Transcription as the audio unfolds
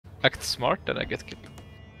act smart, then I get killed.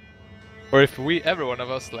 Or if we, every one of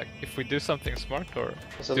us, like, if we do something smart or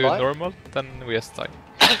do normal, then we just die.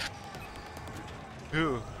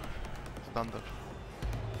 Ooh. Standard.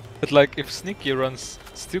 But like, if Sneaky runs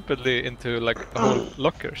stupidly into like a whole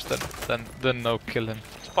lockers, then no, kill him.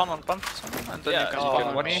 Spawn on punch someone, and then you can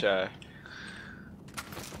spawn watch. me.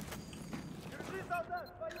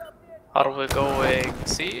 Are we going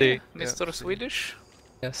C, Yeah, Mr. C. Swedish?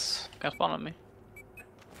 Yes. Can spawn on me.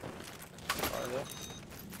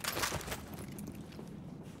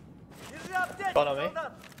 Spawn on me.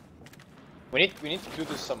 We need to do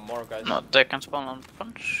this some more, guys. No, they can spawn on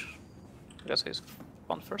punch. I guess he's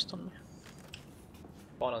spawned first on me.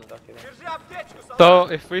 Spawn on Ducky then. So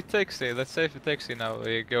if we take C, let's say if we take C now,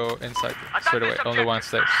 we go inside straight away. Only one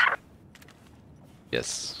stays.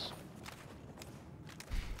 Yes.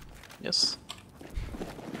 Yes.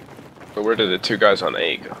 But where did the two guys on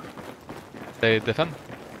A go? They defend.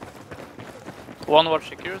 One watch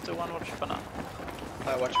security, one watch banana.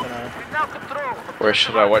 I watch banana. Where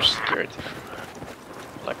should I watch security?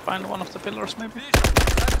 Like find one of the pillars maybe.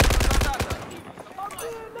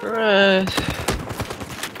 Right.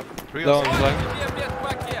 Down flank.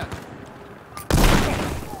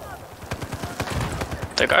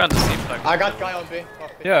 The guy on the C flag. I got guy on B.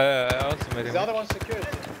 Yeah, I also made Is him. the other one security?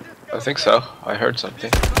 I think so. I heard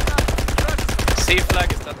something. C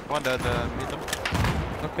flag is that. One dead, middle.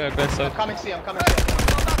 Okay, I bet so. I'm coming C, I'm coming C.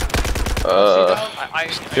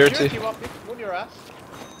 Security. You up, move your ass.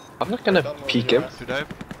 I'm not gonna Don't move peek your him. ass. Should I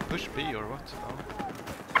push B or what?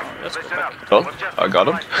 Let's go back. Oh, I got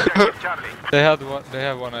him. They had one. They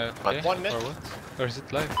have one. Yeah, 1 minute. or what? Or is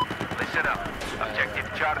it live? Listen up.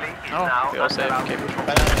 Objective Charlie is No, now we also have under cable.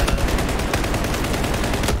 Banana.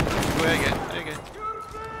 Go A again, A again.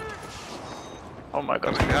 Oh my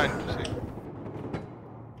god. Coming behind.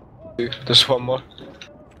 See. There's one more.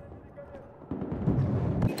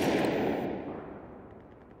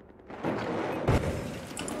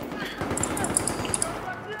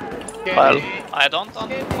 Well, I don't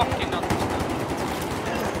fucking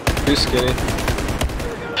understand. Too skinny.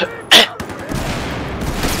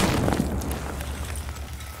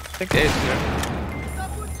 I think A is here.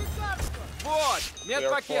 Вот,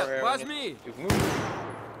 медпакет, возьми!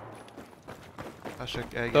 I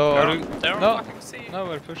check A again. So are we? They're No, on fucking C. no,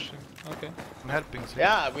 we're pushing. Okay. I'm helping C.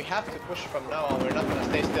 Yeah, we have to push from now on. We're not gonna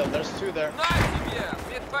stay still. There's two there. На тебе!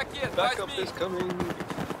 Медпакет, Backup возьми! is coming.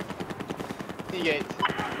 T-gate.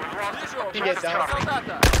 Вижу, T-gate down.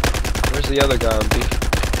 солдата! Where's the other guy on B?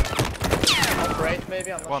 Operate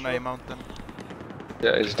maybe, I'm not One sure. A mountain.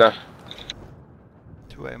 Yeah, he's down.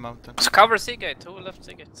 2 A mountain. So cover C gate, who left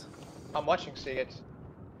C gate? I'm watching C-gate.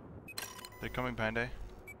 They're coming behind A.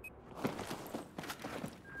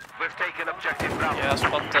 We've taken objective Bravo. Yeah,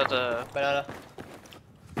 spotted Banana.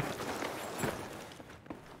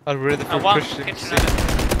 Are we ready for one pushing kitchen C? alley.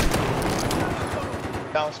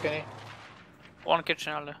 Down skinny. One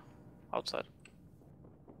kitchen alley. Outside.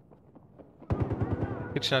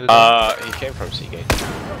 Kitchen alley. He came from C-gate.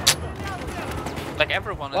 Like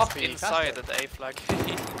everyone is Wappy, inside faster. at the A flag.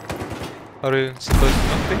 Are we supposed to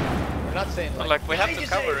not be? We're not saying like... Like we have to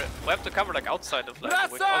cover it. We have to cover like outside the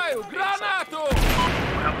flag. We can't Бросаю! be inside. Гранату! We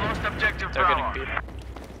have lost objective They're getting Bravo. beat.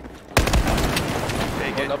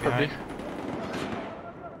 A gate upper B. behind.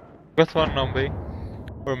 Got one on B.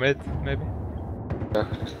 Or mid, maybe. Yeah.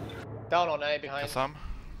 Down on A behind. Some.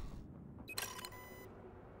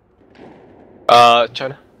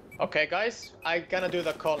 China. Okay guys, I'm gonna do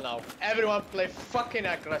the call now. Everyone play fucking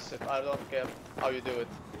aggressive. I don't care how you do it.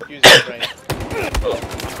 Use your brain.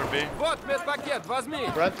 Upper B. Вот медпакет, возьми!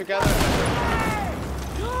 Run together.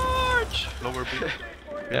 Lower B.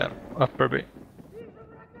 Yeah, upper B.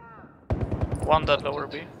 One dead lower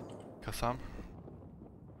B. Kazam.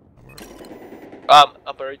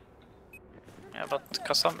 Upper. Yeah, but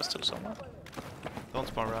Kazam is still somewhere. Don't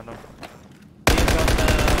spawn random. He's on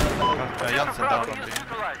Jansen down on B.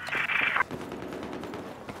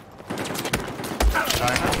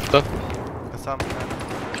 China. Stop. Kazam.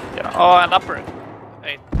 Yeah. Oh, and upper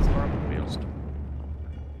 8 or upper B also.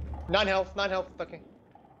 9 health, 9 health, okay.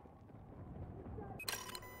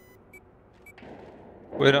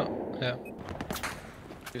 We don't. Yeah.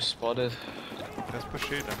 You spotted. Let's push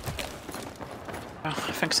C then. I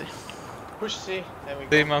think so. Push C, and we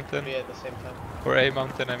D go mountain. B at the same time. Or A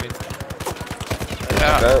mountain, I mean.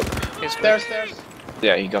 Yeah. He's Stairs, stairs.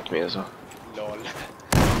 Yeah, he got me as well. Lol.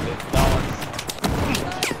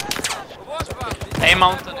 Вот вам! A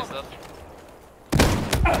mountain is that.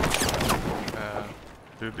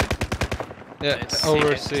 2 B. Yeah, It's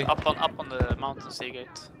over C C. gate. Up on the mountain C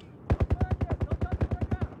gate.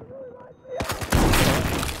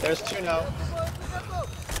 There's There's two now.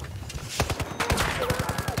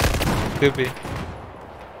 2B.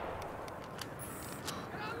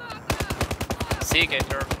 C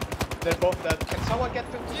gator. They're both dead. Can someone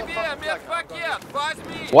get them to the Тебе fucking flag? медпакет,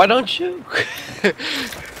 возьми! Why don't you?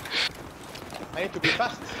 I need to be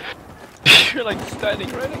fast. You're like standing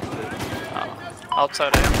right next to it.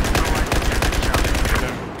 Outside A.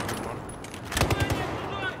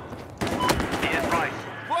 Be advised.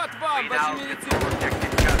 Вот вам, Now, ваши медицины!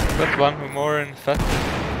 objective Charlie. Got one more in fat.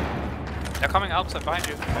 They're coming outside behind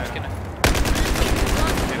you. Skinny.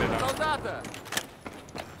 Солдата!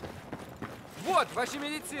 Вот ваши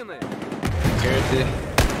медицины! Security.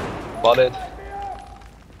 Spotted.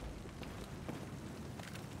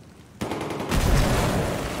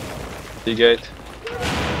 D-gate.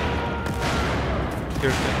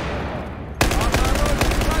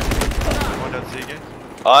 One at Z gate.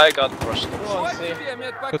 I got crushed. Go on, Вот C. тебе Got one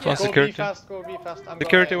медпакет! Go security. be fast, go be fast. I'm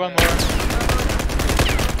Security, going, one more.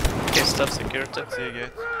 Okay, still security. Z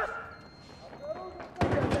gate.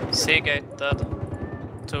 C gate dead.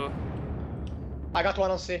 2. I got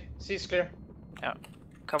one on C. C is clear. Yeah.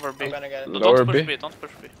 Cover B. I'm gonna get it. Lower Don't push B. B, don't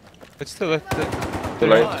push B. It's still at the... Too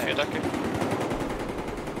late. If you're lucky.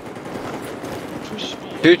 Push me.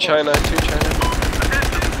 Two China, two China.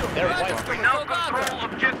 They're white. We now control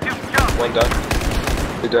objective Charlie. One down.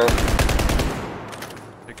 Two down.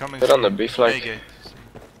 They're coming. They're on the through B flank. A gate.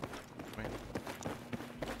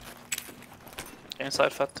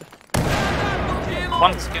 Inside fatty.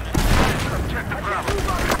 One skinny.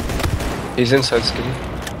 He's inside skinny.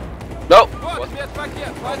 No! Вот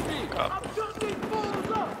медпакет, возьми!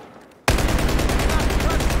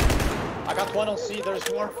 I got one on C. There's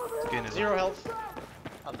more. Skin is 0 health.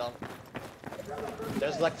 I'm down.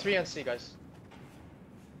 There's like 3 on C, guys.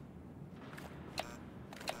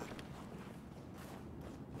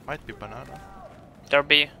 Might be banana. They're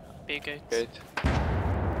B. B gate. Gate.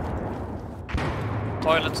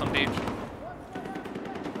 Toilets on B.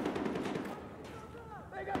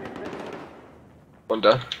 One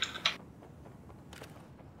down.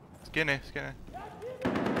 Skinny, skinny.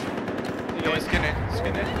 Skinny,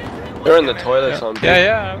 skinny. They're in the toilets on B. Yeah,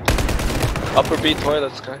 yeah. Upper B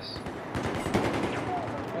toilets, guys.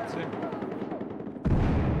 Let's see.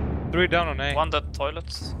 3 down on A. One dead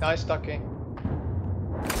toilets. Nice ducking.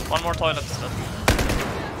 One more toilet dead.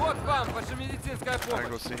 Вот вам, ваша медицинская I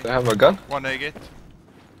go помощь! C. They have a gun? One A gate.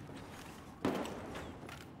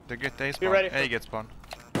 They get A Be spawn. ready A for- gate spawn.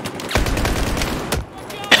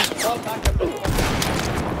 One back up.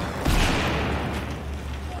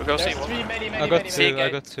 We go C. There's One. 3, many, I many, got many, C. many. C I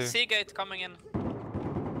gate. got two. C gate coming in.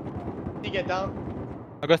 C get down.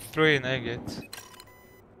 I got 3 in A gate.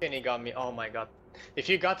 And he got me. Oh my god. If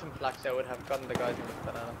you got him, Flax, I would have gotten the guys in the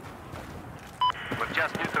banana. We've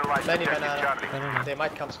just neutralized Many objective banana. Charlie. I don't know. They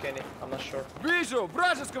might come skinny. I'm not sure. Вижу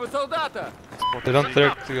вражеского солдата! They don't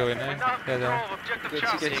dare to go in A. We now Yeah, they control are. objective Gate,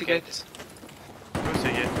 Charlie. gate, C gate. gate. Go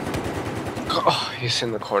C gate. Oh, he's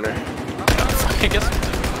in the corner. I guess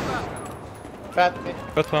Fat me.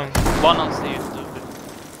 Got one. one on C. Two.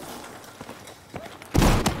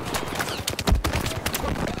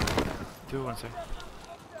 Two on C.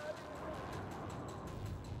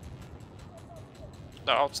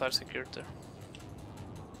 They're outside security.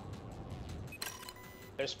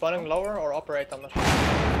 They're spawning lower or operate, I'm not sure.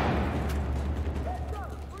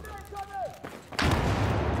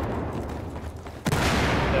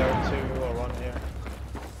 There are 2 or 1 here.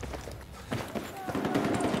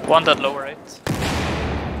 One dead lower 8.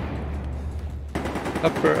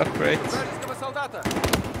 Upper 8. Вражеского солдата!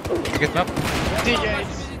 Get up. D Ваши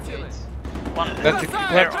gates. медицины! One That's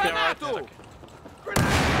Бросаю it. гранату!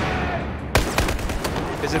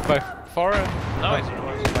 Is it by far? No. Nice.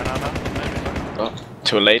 Banana. Oh,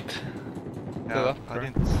 too late. Yeah, up, I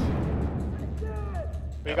right? didn't.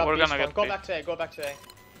 We got we're B gonna spawn. get Go B. back to A, go back to A.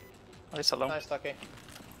 He's alone. Nice, Ducky.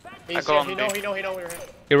 I He's go here, on he B. know we're here.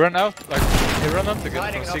 He ran out, like, he ran out to get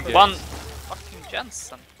Hiding from C up. gate. One fucking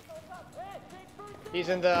Jensen. He's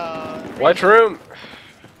in the... White room!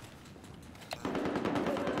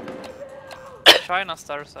 China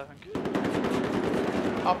stars, I think.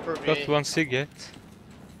 Upper B. Got one C gate.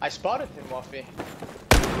 I spotted him, Waffy.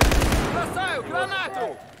 Бросаю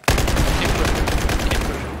гранату! Keep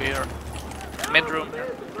pushing B here. Mid room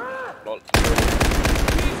here. Lol.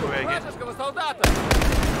 Вижу вражеского солдата!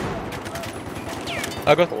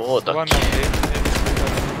 I got Oh, one on ducky.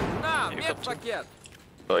 A. На, медпакет!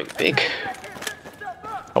 Going big.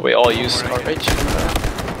 Oh, we all use RH.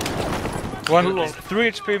 One,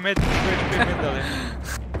 3 HP mid, 3 HP mid,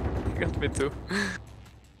 Ollie. Got me too.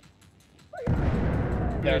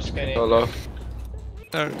 They're skinny. Hello.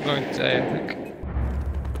 They're going to A, I think.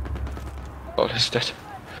 Oh, he's dead.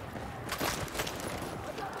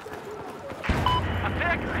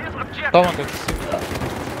 Attack this objective. Someone got C.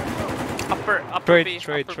 Upper Trade, B.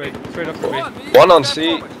 trade, upper trade, B. trade up for B. One on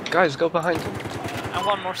C. Guys, go behind him. And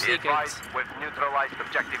one more C Be gate. advised, we've neutralized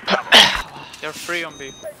objective Bravo. They're 3 on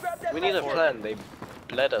B. We need a plan. They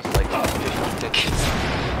bled us like 50 tickets.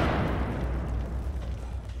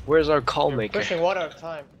 Where's our call maker? Pushing one at a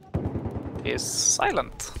time. He's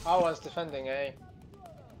silent. I was defending A.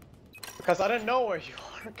 Because I don't know where you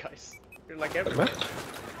are, guys. You're like everywhere.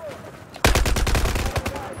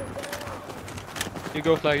 You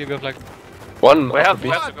go flag, you go flag. One We off have the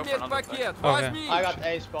to beach. go for another flag. Пакет, Okay. возьми! I got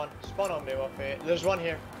A spawn. Spawn on me, Waffy. There's one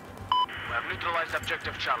here. We have neutralized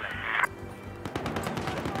objective Charlie.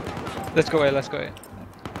 Let's go A, let's go A. We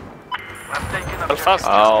have taken Well, objective fast,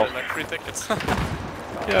 Ow. like 3 tickets.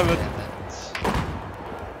 Yeah, but...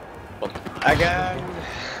 Again.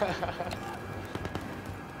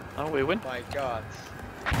 Oh, we win. My god.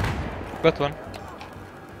 Got one.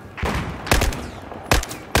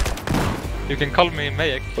 You can call me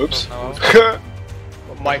Mayek. Oops. from now on.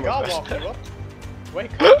 Oh my god, Waffy, what?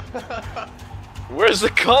 Wake up. Where's the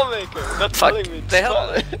call maker? Not telling me. They have,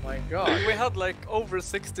 Oh my god. we had like over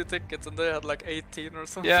 60 tickets and they had like 18 or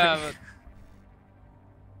something. Yeah, but...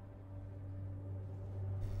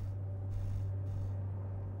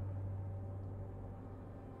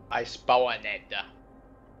 I spawned.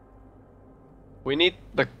 We need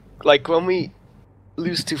the like when we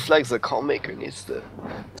lose 2 flags, the call maker needs to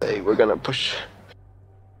say we're gonna push.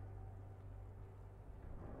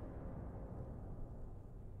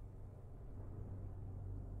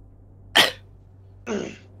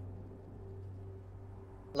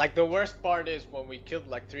 Like the worst part is when we killed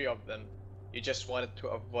like 3 of them, you just wanted to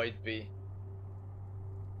avoid B.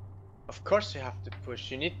 Of course you have to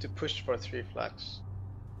push. You need to push for 3 flags.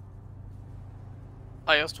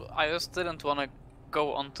 I just didn't want to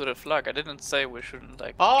go onto the flag. I didn't say we shouldn't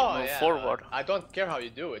like Oh move yeah. forward. I don't care how you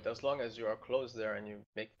do it as long as you are close there and you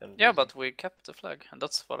make them. Yeah, lose. but we kept the flag, and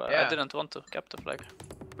that's what I Yeah. didn't want to keep the flag.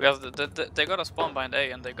 Because they got a spawn behind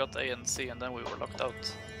A, and they got A and C, and then we were locked out.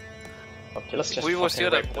 Okay, let's just We would fucking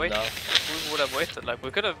still rape have them waited. now. We would have waited. Like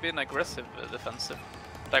we could have been aggressive defensive.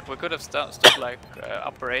 Like we could have stood like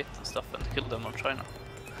upper 8 and stuff and killed them on China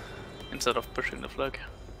instead of pushing the flag.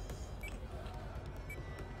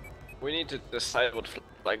 We need to decide what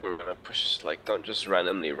flag we're gonna push. Like, don't just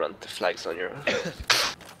randomly run the flags on your own.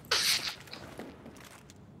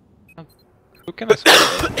 Who can I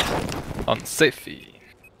spot? On safety.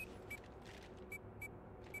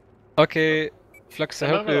 Okay, Flux, I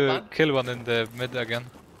hope Remember the you plan? kill one in the mid again.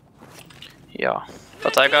 Yeah,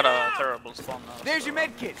 but I got a terrible spawn now. There's your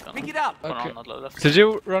med kit. Pick it up. Going Okay. on the left. Did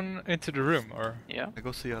you run into the room or? Yeah, I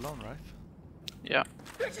go C alone, right? yeah.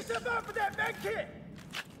 Fix yourself up for that med kit.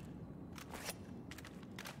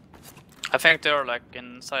 I think they're like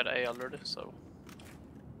inside A already, so.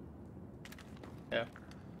 Yeah.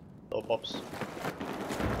 Low pops.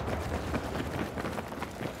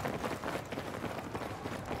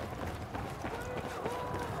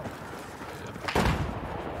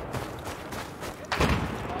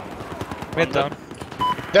 Mid down.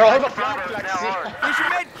 They're all the flag like see. Here's your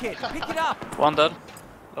med kit. Pick it up. One dead.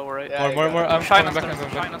 Lower 8. Yeah, More. I'm China's coming back. there. I'm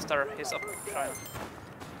coming back. China's there. He's up. China.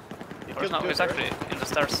 You Or killed no, 2 he's there. actually in the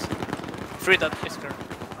stairs. 3 dead. He's clear.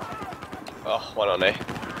 Oh, one on A.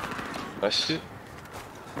 Nice. They're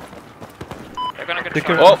gonna get They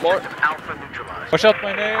China. could- Oh, more. Alpha neutralized. Watch out,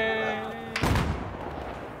 my name!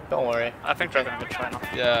 Don't worry. I think they're gonna get China.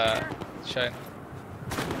 Yeah, shine.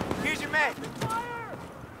 Here's your med.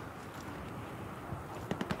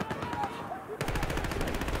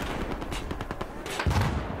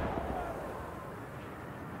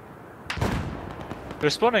 They're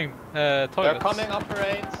spawning toilets. They're coming upper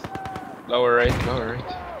 8. Lower 8, lower 8.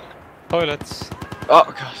 Toilets.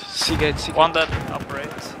 Oh god, C gate, C gate. One dead. Upper 8.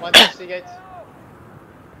 One DC gate.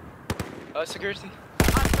 Security.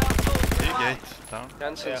 C gate down.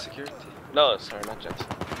 Jansen Yeah. security. No, sorry, not Jansen.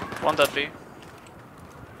 One dead B.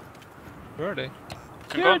 Where are they?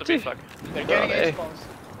 Can go on the B flag. They're getting Hey. A spawns.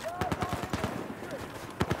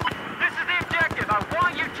 This is the objective. I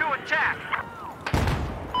want you to attack.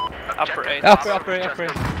 Upper 8. Upper 8. Just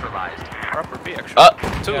neutralized. Or upper B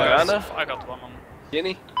actually. 2 yeah, guys. Anna. I got one on.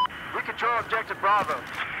 Guinea. We control objective Bravo.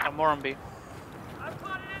 I'm more on B.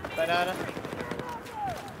 Banana.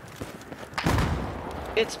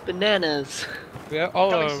 It's bananas. We are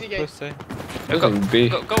all Coming are C gate. close to A. Go, Looking B.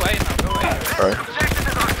 go A now. Go A. Alright. Objective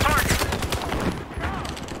is on target.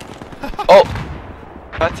 Oh!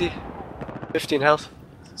 Patty. 15 health.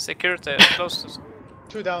 Security close to.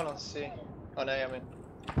 2 down on C. On A, I mean.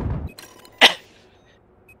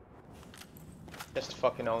 Just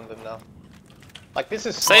fucking own them now. Like this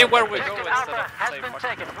is. Say smart. where we go Objective instead Alpha of has say been fuck.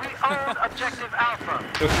 taken. We own Objective Alpha.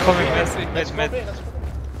 They're coming Let's mid, go mid. B, let's go B.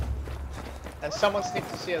 And someone sneak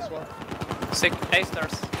to C as well. Sick A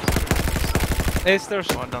stars. Ace there's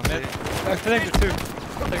One down mid. C. I think the two.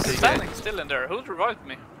 He's standing still in there. Who revived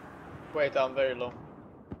me? Wait, I'm very low.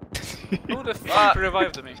 Who the fuck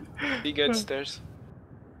revived me? Be good stairs.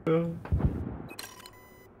 You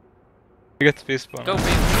get to be spawn. Go B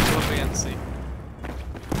and C.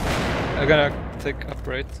 I'm gonna take up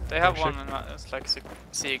right. They have Sure. one and it's like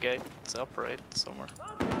C gate to operate somewhere.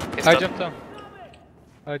 I jumped down.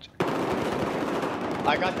 I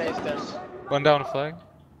got the stairs. One down flag.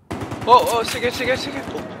 Oh, Sigurd. Oh,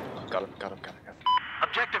 got him.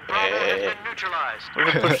 Objective Bravo has been neutralized. We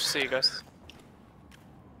can push C, guys.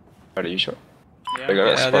 Are you sure? Yeah. They're gonna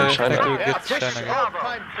Yeah, spawn they China. think we Yeah, get push, China. all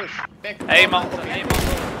time push. Back. A mountain, A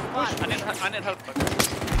mountain. I need help.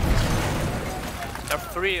 There are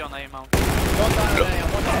 3 on A mountain. One down and A,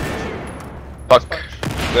 one down. Fuck.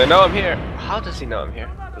 They know I'm here. How does he know I'm here?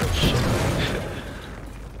 Oh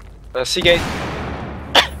shit. Seagate.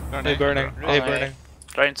 A burning. A burning.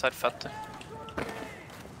 They're inside Fatty.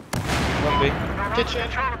 1B. Kitchen.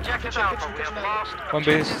 Control Objective Alpha. We have lost 1B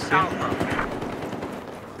is C. Alpha.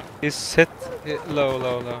 He's hit. Low.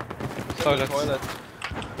 Silence.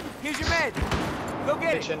 Here's your med. Go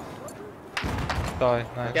get it. Kitchen. Die.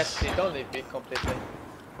 Nice. Yes, C, don't leave B completely.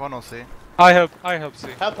 One on C. I help C.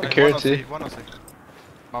 Help him. Okay. One on Security. C. One on C.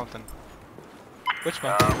 Mountain. Which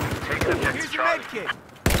one? Here's your med kit.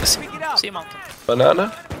 Pick it up. C mountain.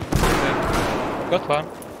 Banana. Got one.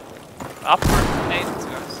 Upper 8,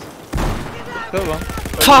 guys. Still one.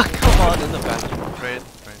 Fuck! Come on, in the back. Trade.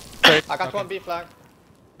 Great. I got Okay. one B flag.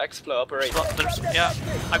 Explo operate. Yeah,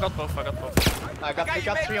 I got both. We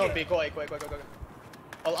got 3 on B. Go.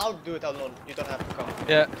 I'll do it alone. You don't have to come.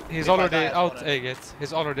 Yeah, he's If I already die, I out spawn A gate.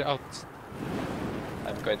 He's already out.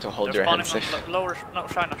 I'm going to hold They're your hand spawning safe. on lower. No,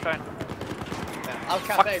 shine. Yeah. I'll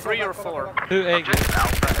cap Fuck, A. 3 or 4. 2 A gate.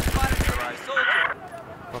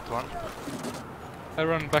 Got one. I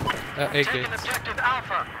run back A gate. Taking Objective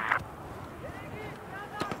Alpha.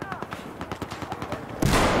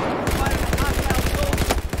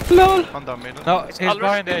 LOL! One down middle. No, he's already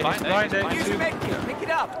behind A. He's behind A. behind A. Here's your med kit. Pick it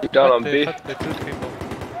up. Keep down on B. The 2 people.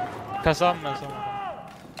 Kazam and someone.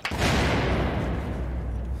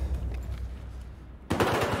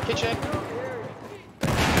 Kitchen.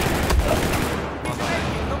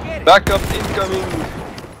 Go get it. Backup incoming!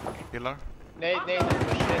 Healer. Nade,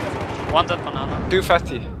 push. One dead banana. Too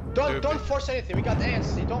fatty. Don't force anything. We got A and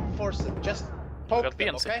C. Don't force it. Just poke got B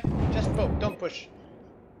them, and C. okay? Just poke. Don't push.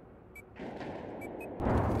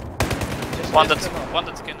 Just One lift dead. them up. One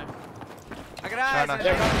dead skinny. I got eyes China. on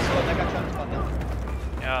They're you. running slow. They got transport now.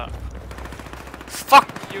 Yeah. Fuck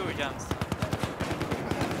you, Jens.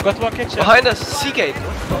 Got one kitchen. Behind us, Seagate! I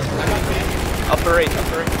got B. Operate.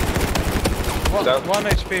 Down. 1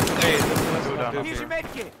 HP from A. down. Here's your med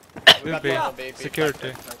kit. We got B. one on B.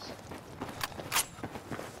 Security.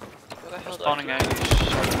 Spawning A.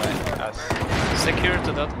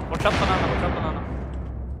 Security dead. Watch out banana.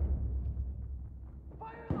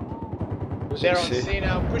 They're on C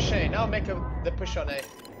now. Push A. Now make the push on A.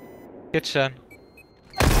 Kitchen.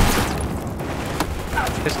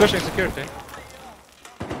 He's pushing security.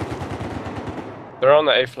 They're on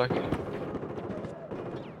the A flag.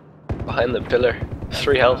 Behind the pillar.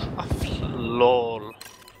 3 health. LOL.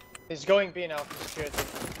 He's going B now for security.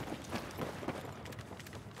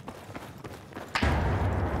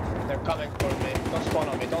 They're coming for me. Don't spawn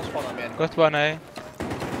on me. Got 1 A.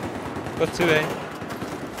 Got 2 A.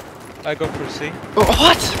 I go for C.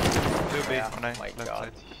 What? 2B. Yeah, On A. my Left God.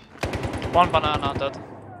 side. One banana dead.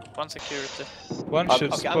 One security. One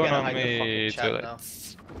should Okay, I'm spawn gonna on hide the me fucking too chat late. now.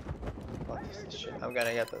 What is this shit? I'm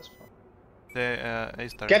gonna get this one. The A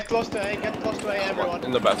star. Get close to A, everyone.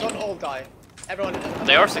 In the bathroom. Don't all die. Everyone.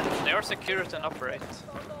 They are security and operate.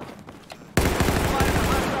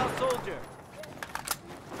 Hostile soldier.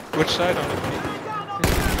 Which side on the B?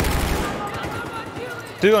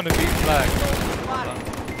 2 on the B flag.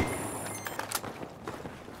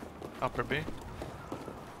 Upper B.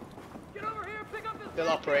 They'll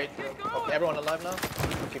operate. Okay, everyone alive now?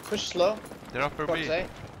 Okay, push slow. They're upper Towards B. A.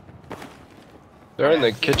 They're in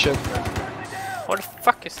the kitchen. What the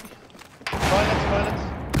fuck is he? Toilets.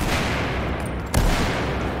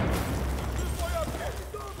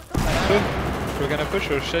 We're gonna push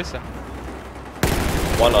or chase him.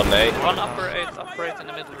 1 on A. One operate in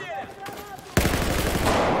the middle.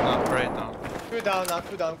 Upper A now. 2 down now,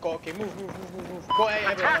 2 down. Go, okay, move. Go A,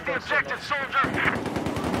 everyone. Attack the objective, soldier.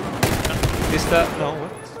 Is that no?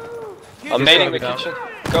 What? I'm He's nading gonna the be down. kitchen.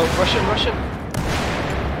 Go, Russian.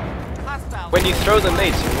 When you throw the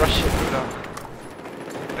nades, you rush it. Two down.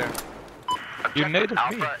 There. You naded me.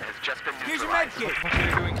 Alpha has just been Here's your med neutralized. kit. What are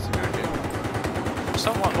you doing security?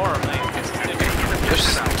 Someone more on me. There's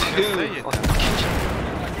say two it. on the kitchen.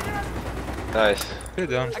 Nice. Three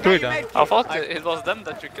down. I got Three your down. med I kit. thought it was them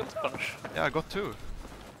that you killed, Punch. Yeah, I got two.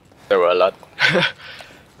 There were a lot.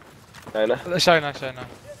 China. China.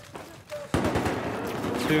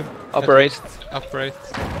 Two. Operate. Operate.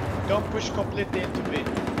 Don't push completely into B.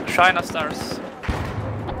 China stars.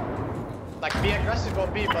 Like be aggressive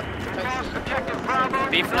on B, but defensive. Objective Bravo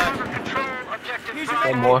B is flag. under control. Objective Here's your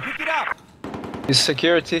Bravo. med One more. kit. Pick it up. Is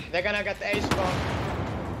security. They're gonna get A spawn.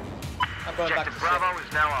 I'm going back to Objective C. Bravo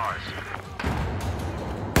is now ours.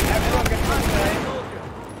 Everyone get back to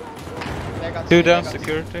A. They got Two C, down. they got C.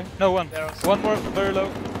 Security. No, one. There are One more. Very low.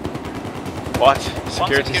 What? One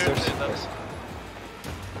Security security, stairs. that's-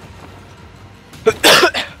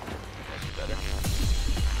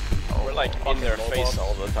 We're like in their face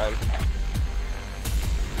all the time.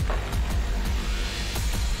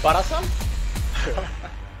 Barasan?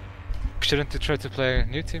 Shouldn't you try to play a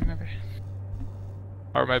new team maybe?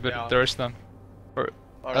 Or maybe Yeah. there is none.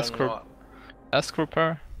 I Ask don't for know. ask for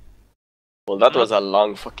power. Well, that was a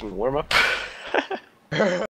long fucking warm up.